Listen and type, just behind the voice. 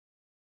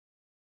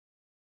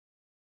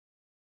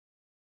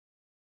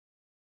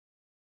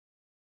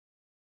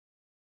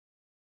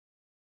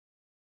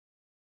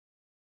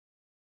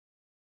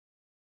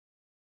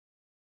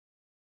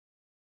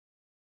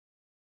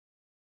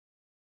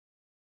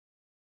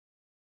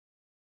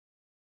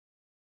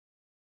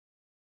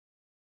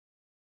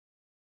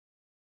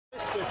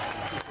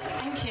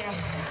Thank you.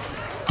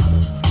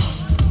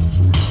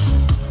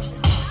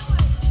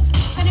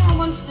 If anyone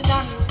wants to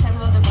dance, then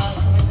we'll do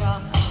welcome as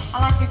well. I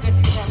like a good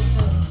dance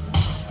too.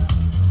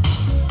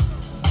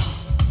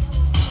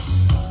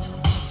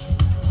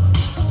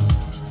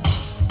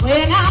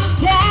 When I'm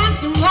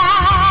dancing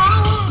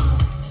round,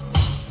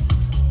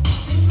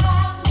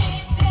 remind me,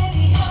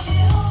 baby, of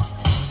you.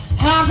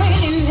 I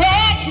really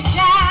let you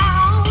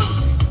down.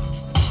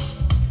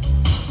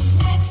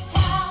 Next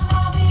time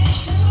I'll be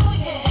true,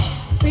 yeah.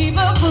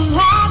 Fever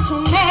belongs to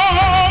me.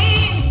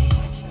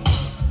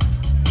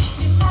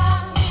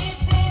 Remind me,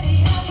 baby,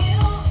 of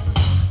you.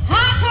 I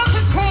took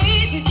a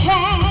crazy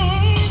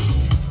chance.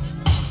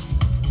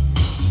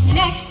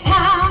 Next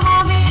time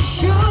I'll be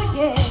true,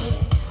 yeah.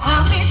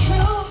 I'll be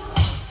true.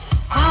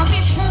 I'll be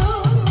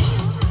true.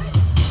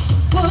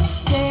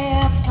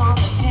 Footsteps on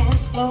the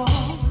dance floor.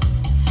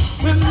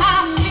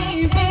 Remind me,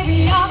 baby,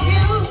 of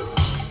you.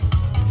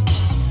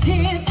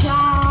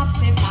 Teardrops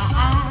in my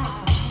eyes.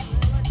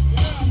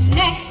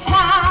 Next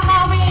time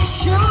I'll be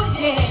true,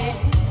 yeah.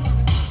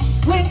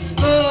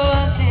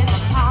 Whispers in the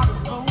powder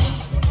room.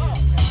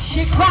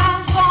 She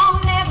cries on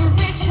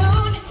every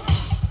tune,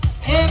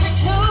 every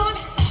tune,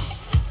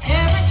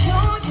 every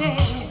tune,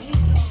 yeah.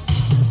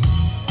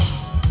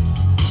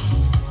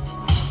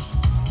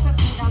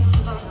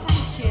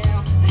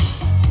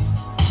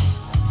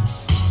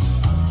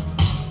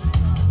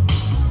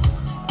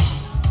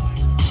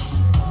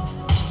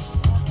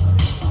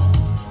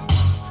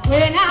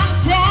 When I'm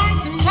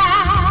dancing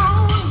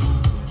round,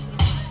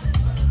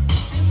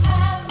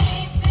 remind me,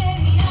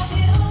 baby, of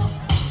you.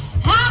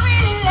 I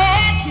really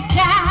let you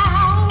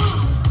down.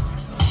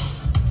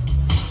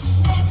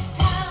 Next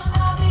time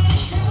I'll be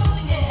true,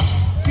 yeah.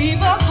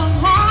 Fever from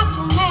heart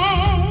to me.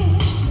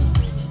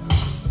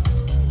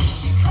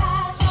 She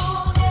cries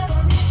on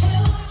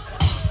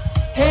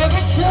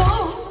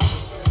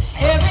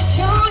every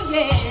tune,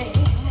 yeah.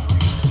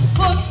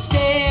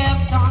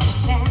 Footsteps on the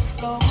dance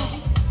floor.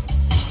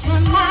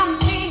 Remind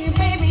me,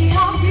 baby,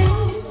 of you.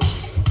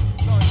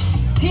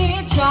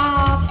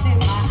 Teardrops in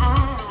my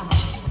eyes.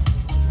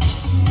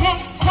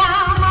 Next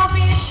time I'll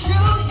be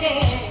true,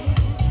 yeah.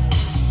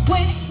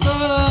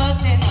 Whispers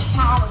in the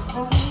powder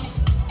room.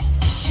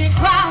 She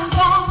cries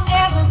on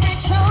every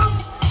tune,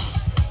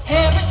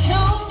 every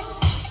tune,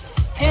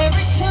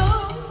 every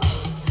tune.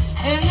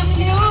 And the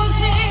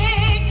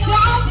music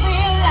don't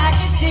feel like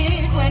it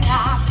did when I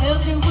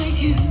felt it with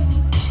you.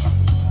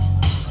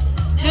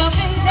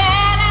 Nothing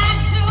that I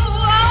do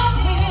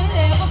will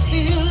ever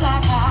feel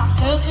like I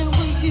felt it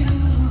with you.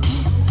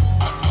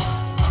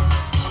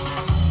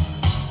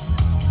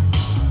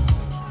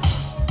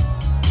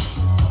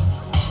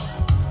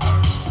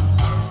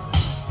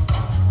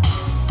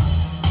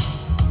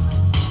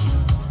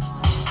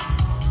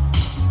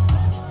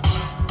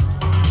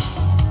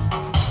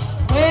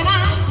 When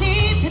I'm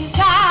deep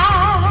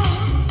inside,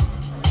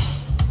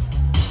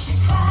 she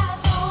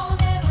cries on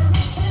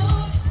every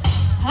tune.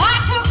 I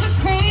took a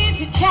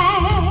crazy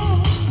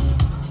chance.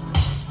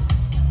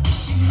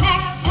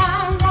 Next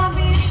time I'll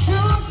be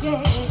true,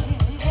 yeah.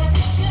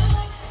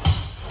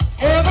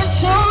 Every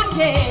tune,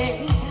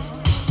 yeah.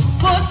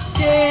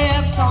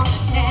 Footsteps on the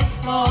dance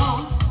floor.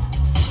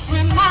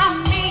 Remind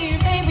me,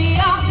 baby,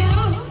 of you.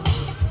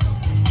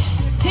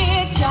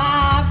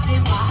 Teardrops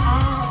in my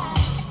eyes.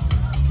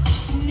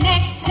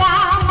 Next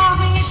time I'll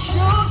be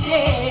true,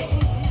 yeah.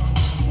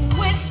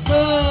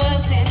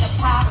 Whispers in the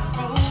powder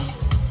room.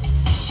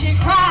 She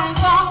cries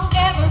on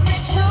every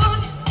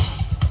tune,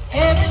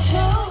 every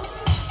tune,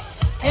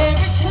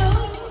 every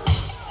tune,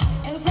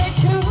 every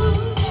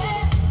tune.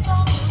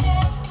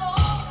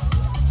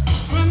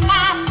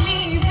 Remind me,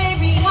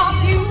 baby, of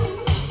you.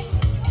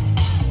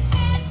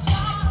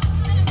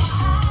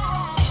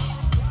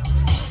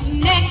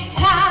 Next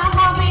time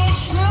I'll be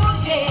true,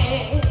 yeah.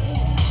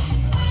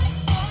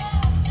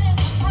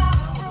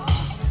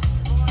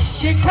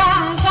 She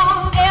cries on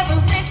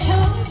every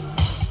tune,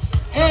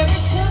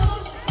 every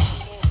tune,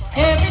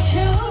 every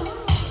tune.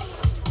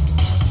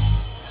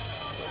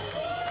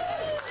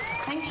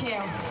 Thank you.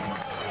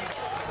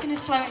 I'm going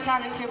to slow it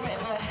down into a bit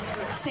of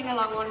a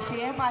sing-along one for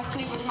you by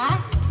Fleetwood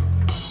Mac.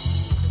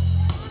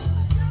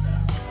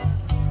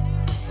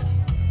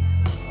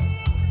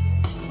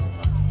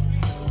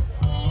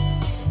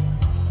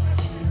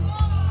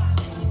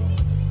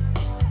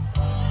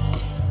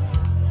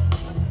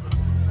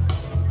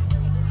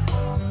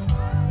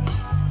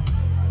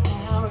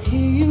 Now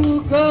here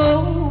you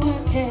go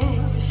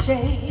again, you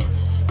say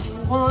you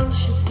want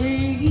your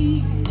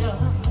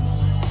freedom.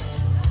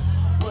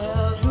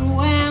 Well,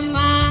 who am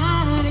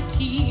I to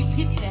keep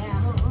you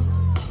down?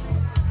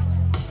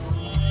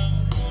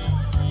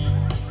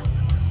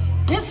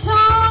 It's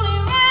only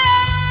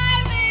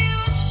right that you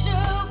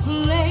should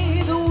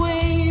play the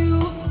way you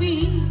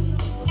feel.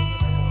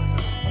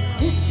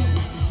 Listen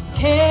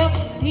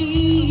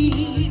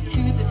carefully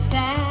to the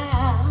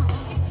sound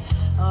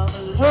of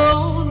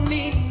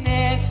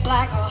loneliness,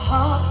 like a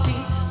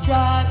heartbeat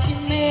drives you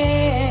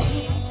mad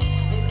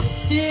in the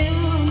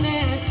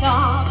stillness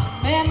of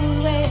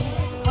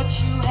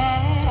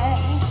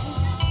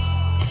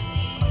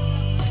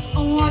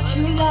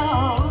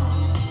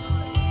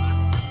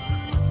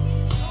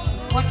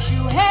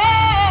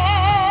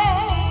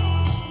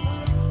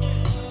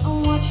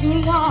you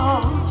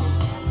lost.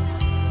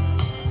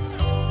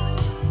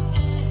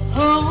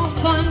 Oh,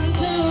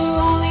 thunder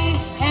only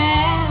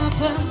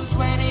happens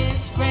when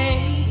it's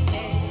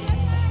raining.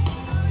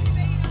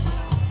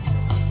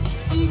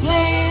 And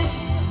players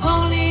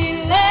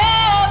only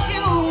love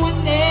you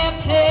when they're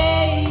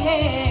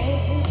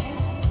playing.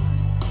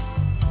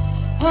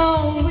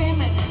 Oh,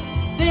 women,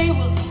 they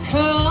will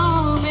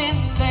come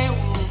and they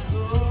will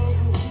go.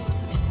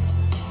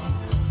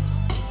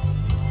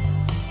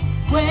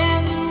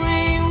 When the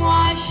rain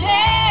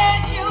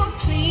washes you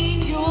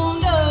clean, you'll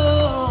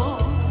know.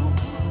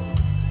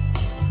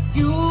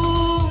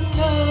 You'll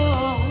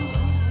know.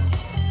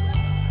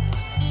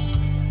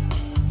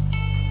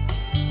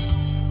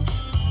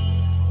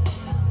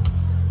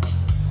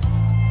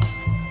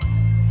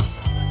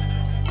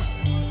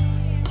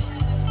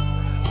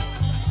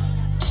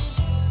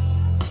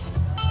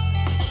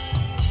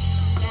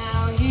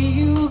 Now here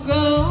you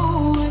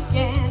go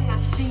again. I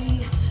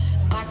see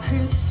my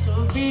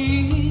crystal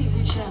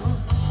vision.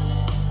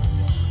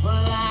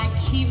 Well, I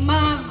keep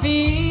my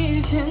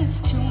visions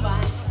to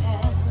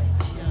myself.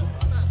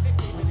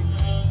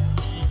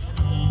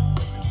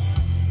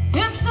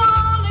 It's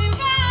only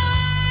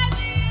right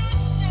you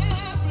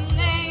should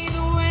play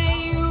the way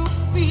you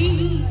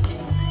feel.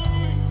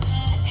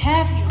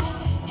 Have you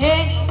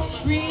any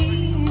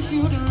dreams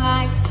you'd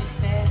like to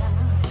set?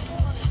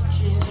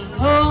 She's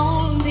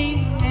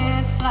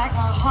loneliness like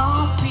a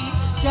heartbeat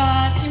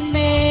just you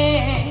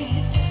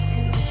made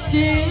in the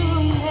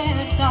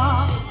stillness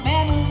of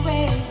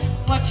memory.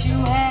 What you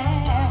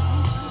have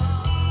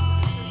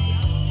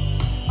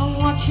and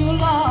what you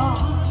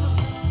lost,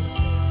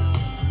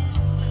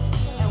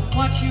 and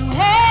what you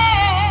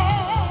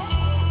have,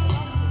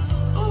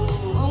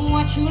 ooh, and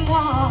what you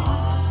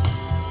lost.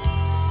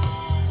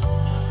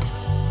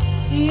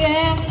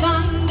 Yeah,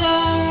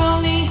 thunder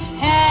only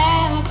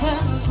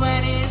happens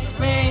when it's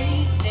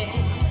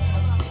raining.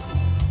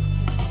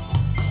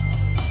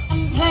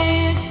 And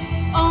players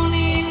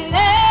only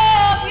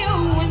love you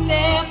when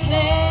they're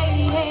playing.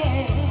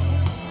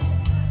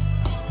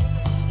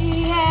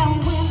 Yeah,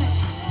 women,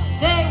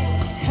 they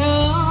will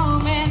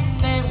come and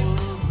they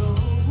will go.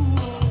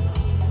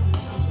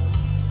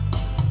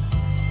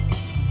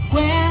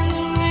 When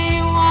the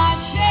rain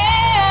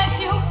washes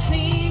you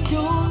clean,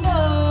 you'll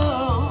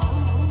know.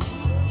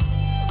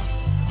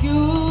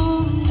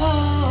 You'll know.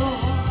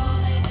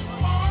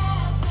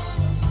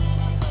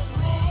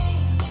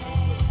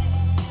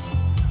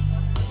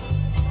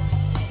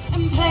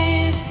 And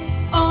players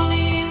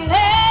only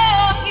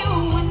love you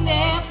when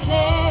they're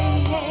playing.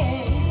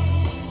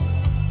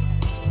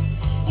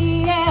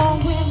 Yeah,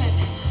 women,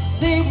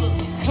 they will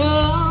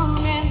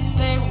come and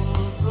they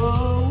will go.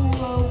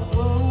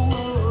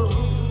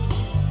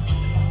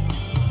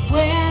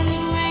 When the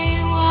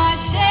rain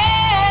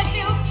washes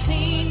you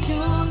clean,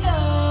 you'll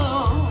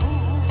know.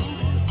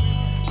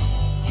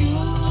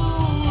 You'll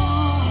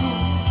know.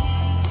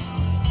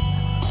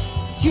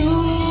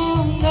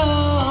 You'll know.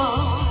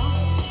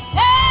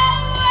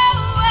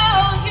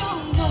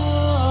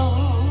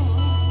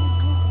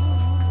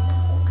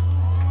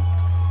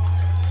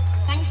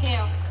 Thank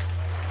you.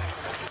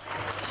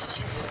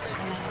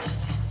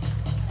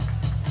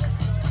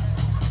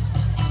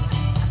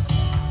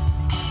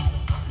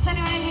 Does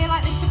anyone in here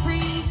like Lisa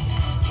Breeze?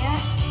 Yeah?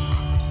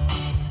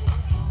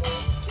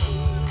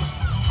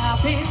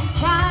 I've been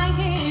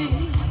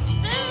crying,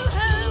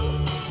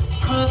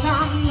 cause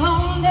I'm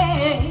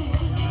lonely.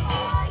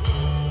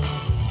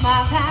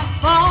 Smiles have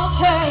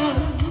faltered,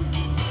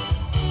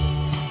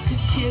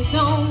 cause tears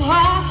don't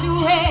wash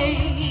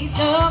away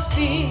the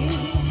fear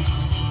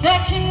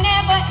that you're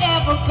never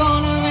ever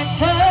gonna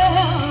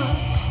return.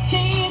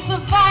 Tears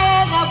of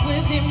fire that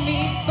within me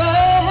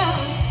burn.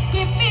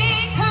 Keep me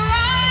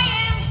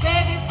crying,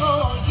 baby,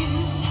 for you.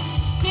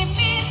 Keep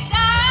me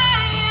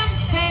sighing,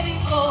 baby,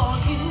 for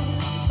you.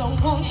 So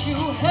won't you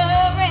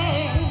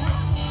hurry?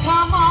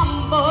 Come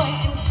on, boy,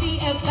 and see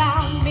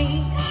about me.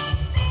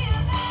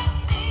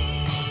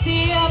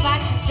 See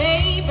about you,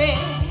 baby.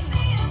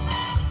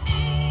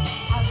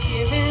 I've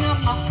given up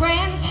my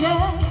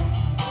friendship.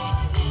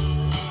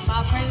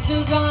 My friends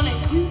are gonna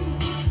you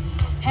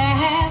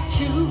have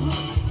to.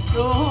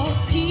 No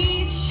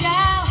peace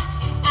shall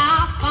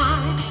I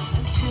find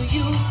until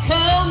you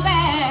come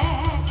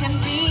back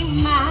and be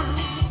mine.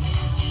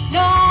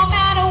 No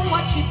matter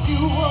what you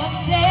do or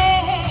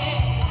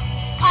say,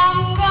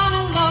 I'm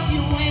gonna love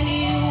you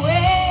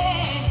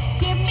anyway.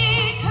 Keep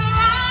me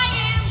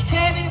crying,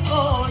 baby,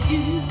 for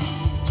you.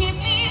 Keep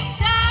me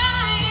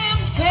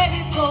sighing,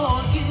 baby,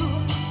 for you.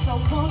 So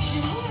won't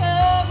you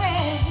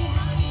hurry?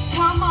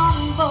 Come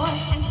on, boy,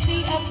 and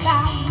see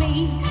about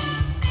me.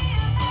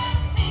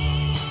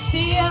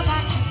 See about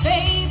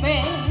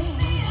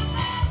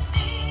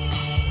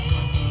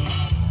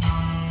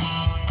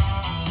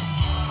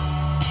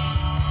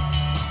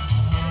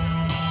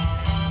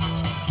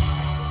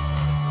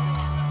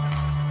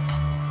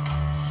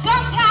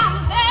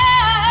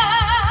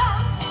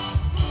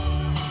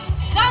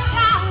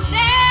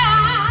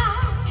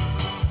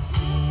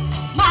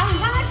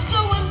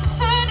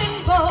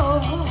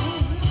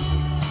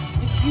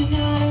you're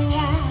not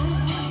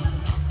around.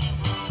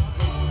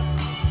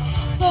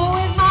 Though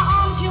in my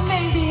arms you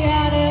may be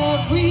out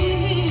of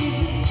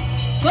reach,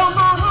 but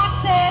my heart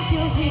says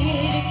you're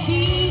here to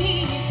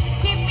keep.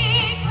 Keep me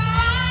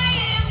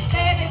crying,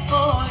 baby,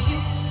 for you.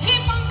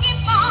 Keep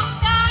on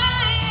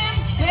sighing,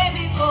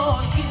 baby, for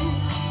you.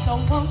 So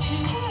won't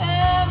you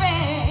hurry?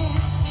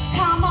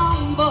 Come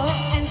on, boy,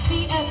 and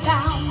see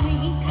about me.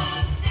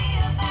 Come see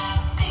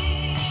about me.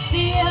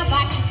 See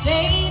about you,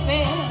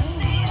 baby.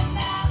 See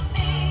about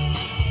me.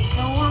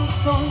 Though I'm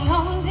so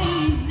lonely.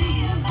 See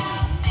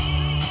about me.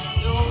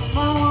 You're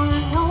my one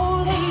and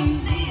only.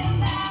 See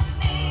about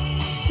me.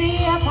 See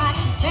about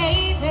you,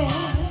 baby.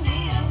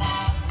 See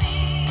about me.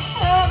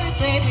 Hurry,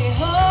 baby,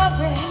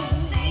 hurry.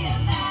 See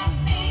about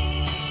me.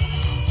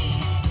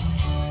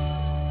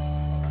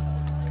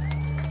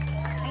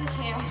 Thank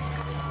you.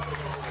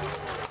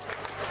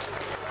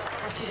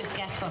 Have to just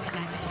guess what's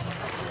next.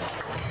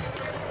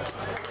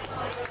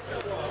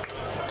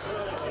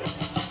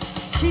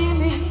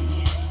 Jimmy,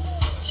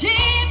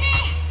 Jimmy,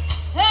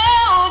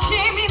 oh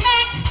Jimmy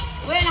Mac,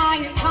 when are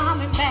you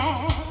coming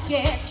back?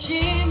 Yeah,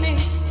 Jimmy,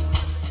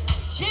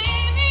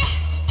 Jimmy,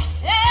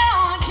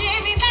 oh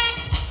Jimmy Mac,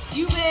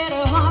 you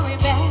better hurry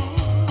back.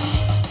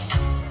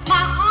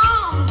 My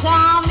arms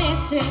are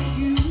missing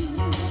you.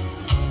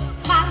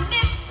 My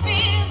lips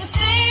feel the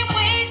same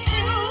way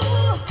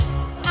too.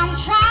 I'm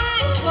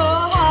trying so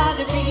hard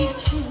to be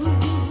true,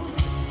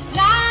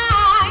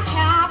 like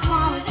I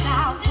promised I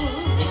would.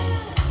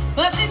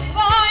 But this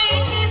boy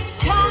keeps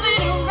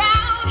coming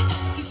around.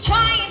 He's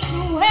trying to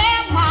wear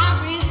my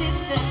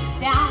resistance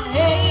down.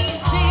 Hey,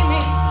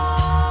 Jimmy,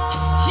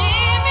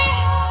 Jimmy,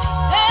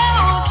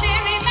 oh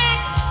Jimmy Mac,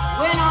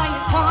 when are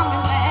you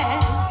coming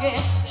back? Yeah,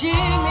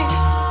 Jimmy,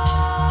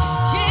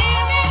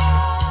 Jimmy,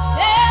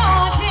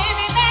 oh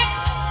Jimmy Mac,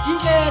 you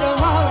better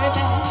hurry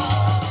back.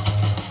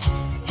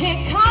 He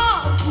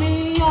calls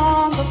me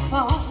on the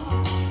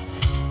phone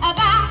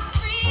about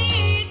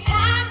 3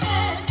 times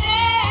a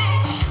day.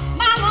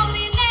 My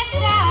loneliness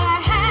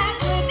I have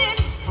within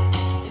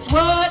is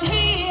what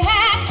he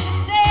has to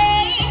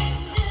say.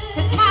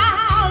 'Cause my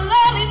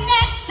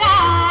loneliness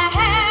I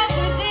have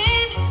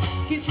within,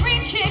 he's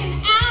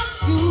reaching out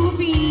to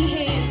be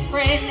his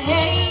friend.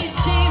 Hey,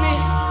 Jimmy,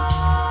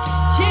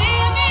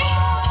 Jimmy,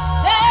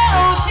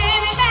 oh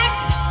Jimmy Mac,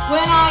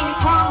 when are you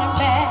coming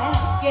back?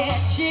 Yeah,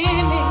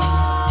 Jimmy,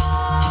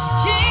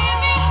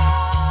 Jimmy,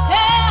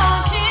 oh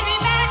Jimmy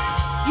Mac,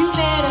 you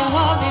better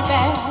hurry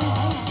back.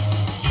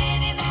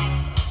 Jimmy Mac,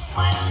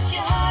 why don't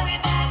you hurry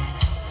back?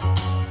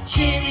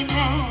 Jimmy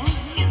Mac,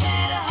 you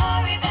better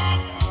hurry back.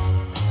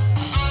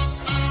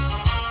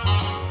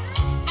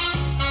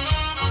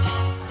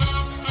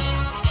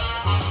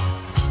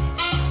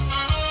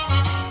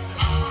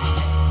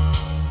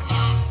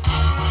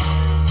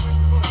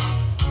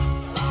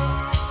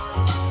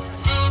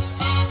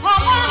 I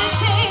wanna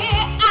say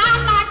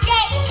I'm not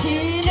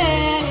getting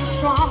any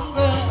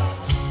stronger.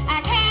 I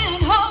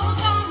can't hold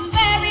on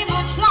very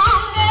much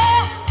longer.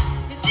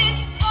 'Cause this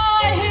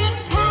boy who's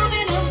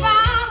coming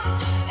around,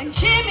 and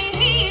Jimmy,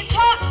 he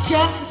talks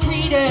just as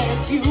sweet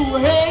as you.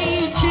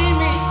 Hey,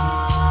 Jimmy,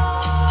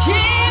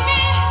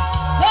 Jimmy,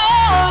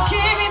 oh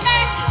Jimmy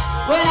Mac,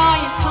 when are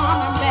you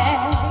coming back?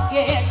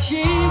 Yeah,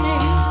 Jimmy,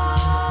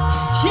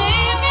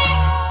 Jimmy,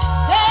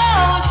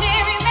 oh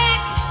Jimmy Mac,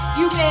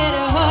 you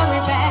better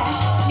hurry back.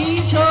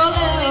 Need your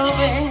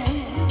loving.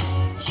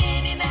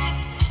 Jimmy Mac,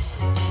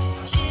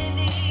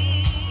 Jimmy,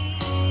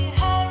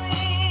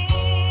 hurry,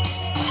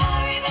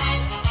 hurry back.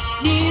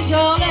 Need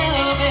your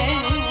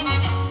loving.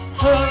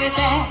 Hurry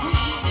back.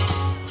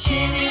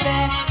 Jimmy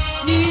Mac,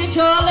 need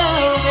your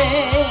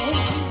loving.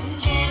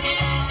 Jimmy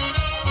Mac,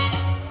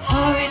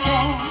 hurry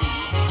back.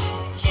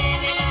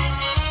 Jimmy Mac,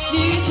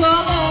 need your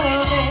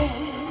loving.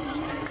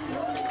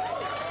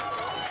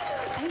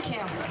 Thank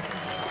you.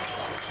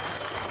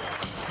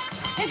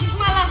 This is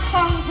my last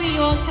song for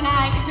you all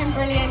tonight. It's been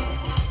brilliant.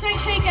 So make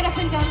sure you get up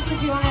and dance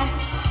if you wanna.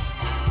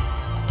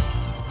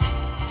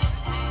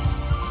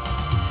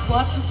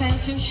 What's the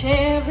sense in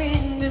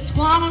sharing this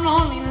one and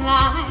only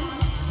life?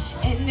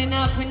 Ending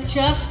up in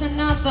just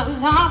another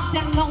lost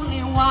and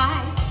lonely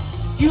wife.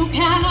 You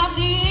count up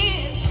the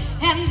years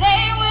and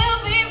they will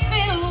be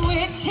filled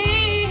with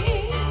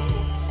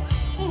tears.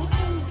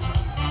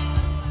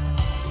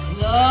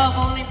 Love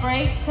only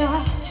breaks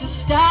up to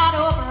start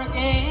over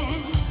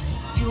again.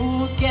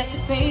 You'll get the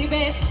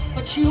babies,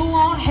 but you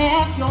won't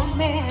have your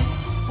man.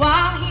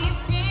 While he's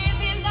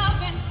busy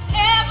loving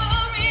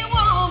every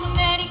woman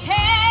that he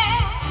can.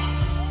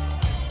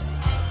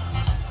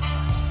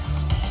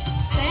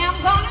 Say I'm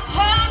gonna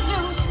turn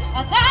loose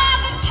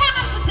 1,000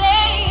 times a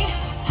day.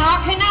 How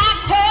can I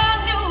turn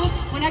loose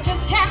when I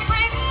just can't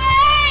break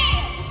away?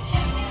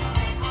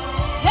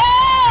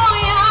 Oh,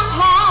 young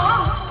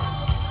heart,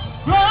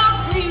 run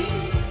free.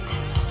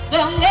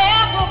 They'll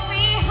never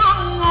be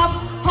hung up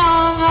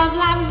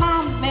like my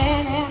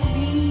man and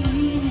me.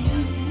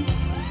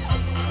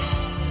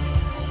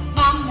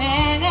 My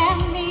man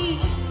and me.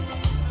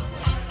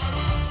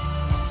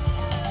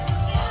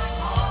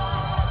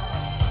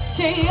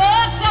 Say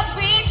yours to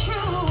be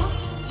true.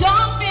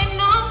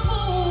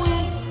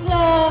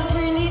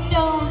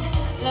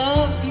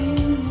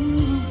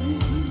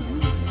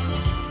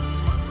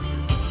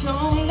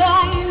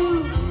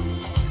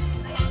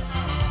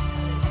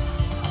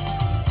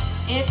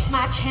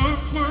 my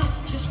chance now,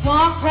 just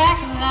one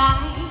crack in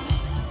line.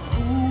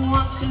 Who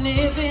wants to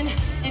live in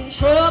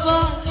trouble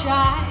and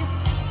strife?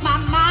 My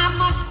mind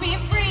must be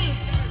free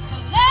to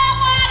love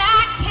what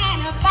I can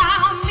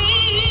about me.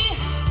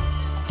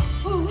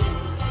 Ooh.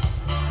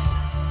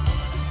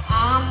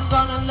 I'm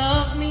gonna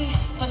love me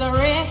for the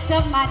rest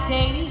of my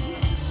days.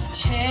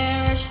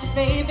 Cherish the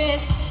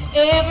babies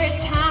every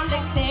time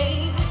they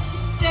say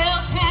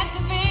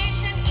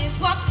self-preservation is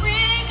what's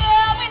really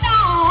going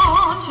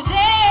on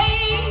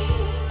today.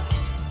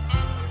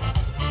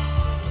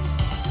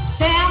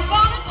 Say I'm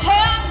gonna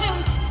turn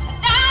loose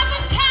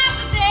 1,000 times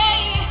a day.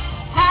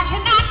 How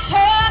can I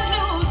turn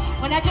loose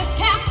when I just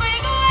can't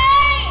break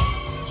away?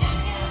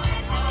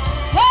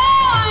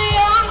 Oh,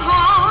 young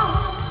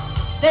hearts,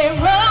 they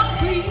run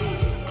free.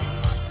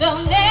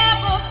 They'll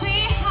never be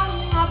hung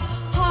up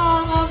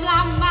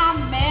like my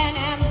man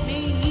and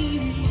me.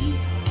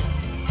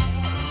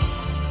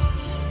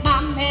 My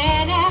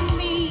man and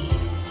me.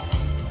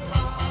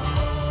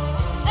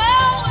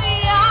 Oh,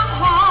 young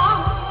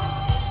heart,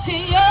 to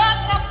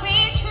yourself be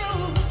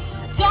true.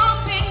 Don't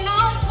be no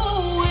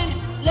fool when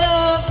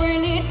love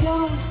really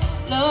don't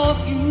love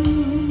you.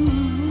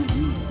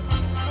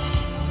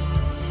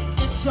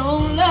 It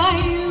don't love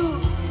you.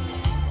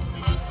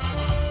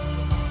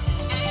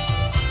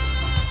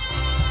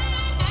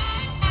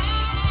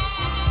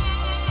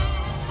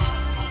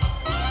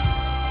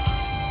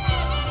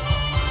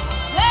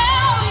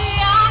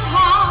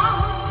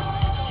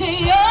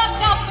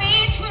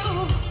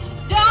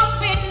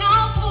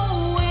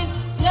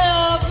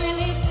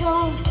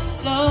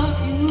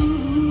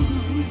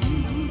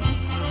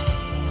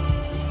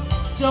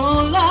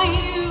 Don't lie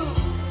you.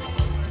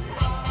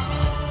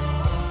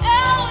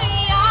 Oh,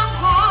 young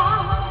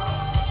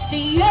heart, to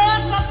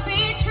yourself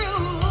be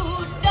true.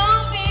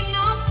 Don't be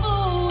no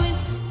fool when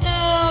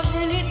love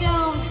really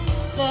don't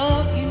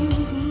love you.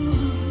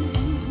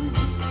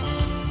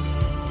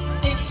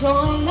 It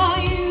don't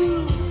lie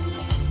you.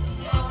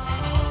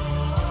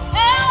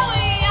 Oh,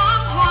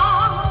 young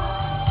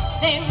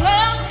heart, they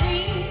run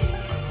free.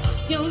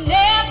 You'll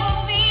never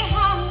be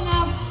hung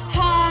up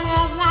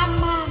like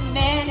my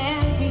man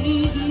and me.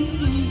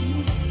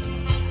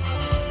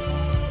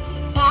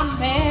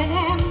 Man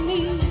and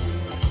me.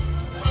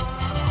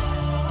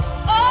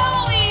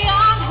 Oh,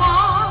 young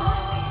heart,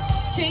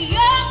 to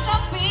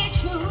yourself be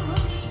true.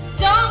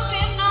 Don't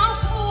be no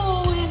fool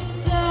when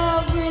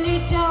love really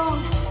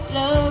don't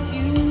love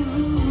you.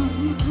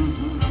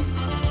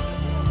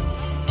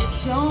 It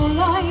don't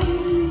love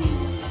you.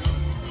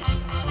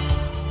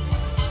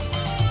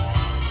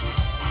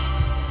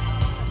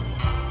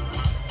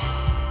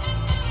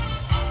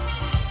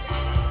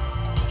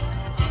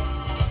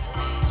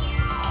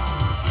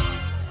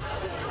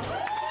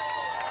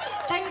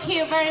 Thank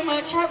you very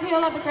much. Hope you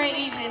all have a great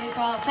evening as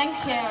well. Thank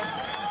you.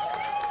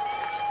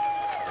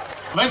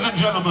 Ladies and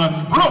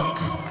gentlemen, Brooke.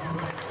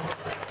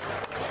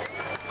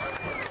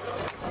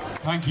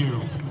 Thank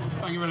you.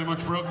 Thank you very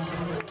much, Brooke.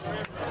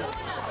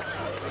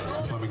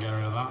 Just let me get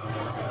rid of that.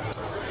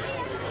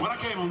 When I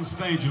came on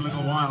stage a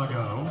little while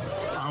ago,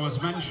 I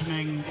was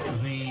mentioning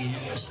the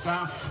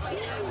staff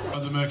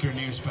of the Mercury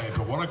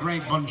newspaper. What a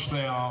great bunch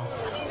they are.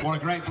 What a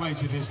great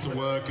place it is to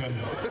work and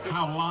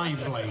how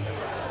lively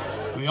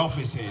the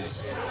office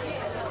is.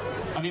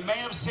 And it may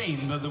have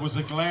seemed that there was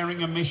a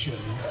glaring omission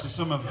to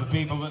some of the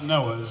people that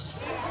know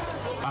us,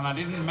 and I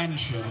didn't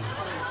mention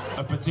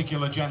a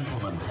particular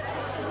gentleman.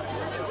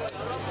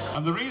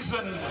 And the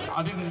reason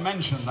I didn't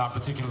mention that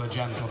particular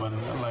gentleman,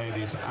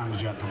 ladies and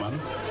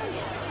gentlemen,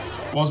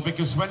 was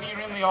because when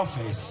you're in the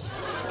office,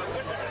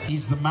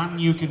 he's the man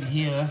you can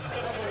hear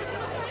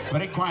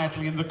very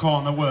quietly in the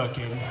corner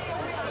working,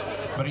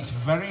 but it's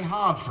very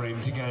hard for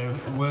him to get a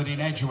word in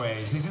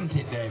edgeways, isn't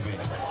it, David?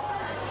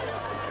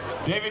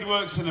 David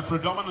works in a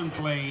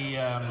predominantly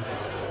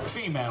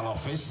female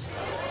office,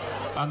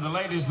 and the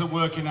ladies that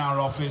work in our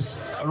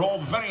office are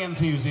all very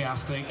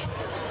enthusiastic,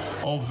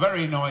 all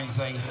very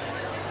noisy,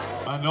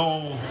 and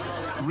all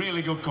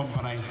really good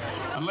company.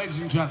 And ladies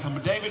and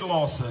gentlemen, David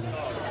Lawson,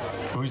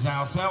 who is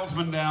our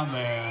salesman down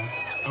there,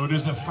 who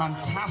does a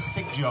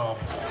fantastic job.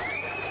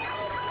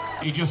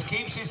 He just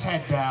keeps his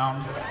head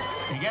down,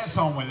 he gets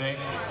on with it,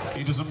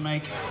 he doesn't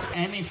make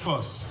any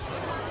fuss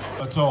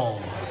at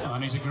all,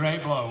 and he's a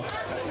great bloke.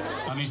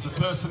 And he's the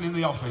person in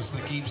the office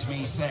that keeps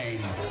me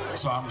sane,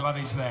 so I'm glad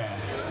he's there.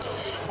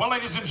 Well,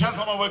 ladies and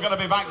gentlemen, we're going to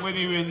be back with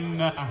you in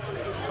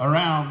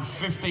around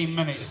 15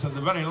 minutes at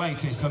the very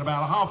latest, at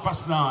about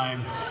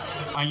 9:30.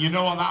 And you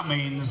know what that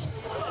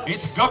means.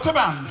 It's Gutter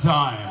Band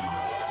time.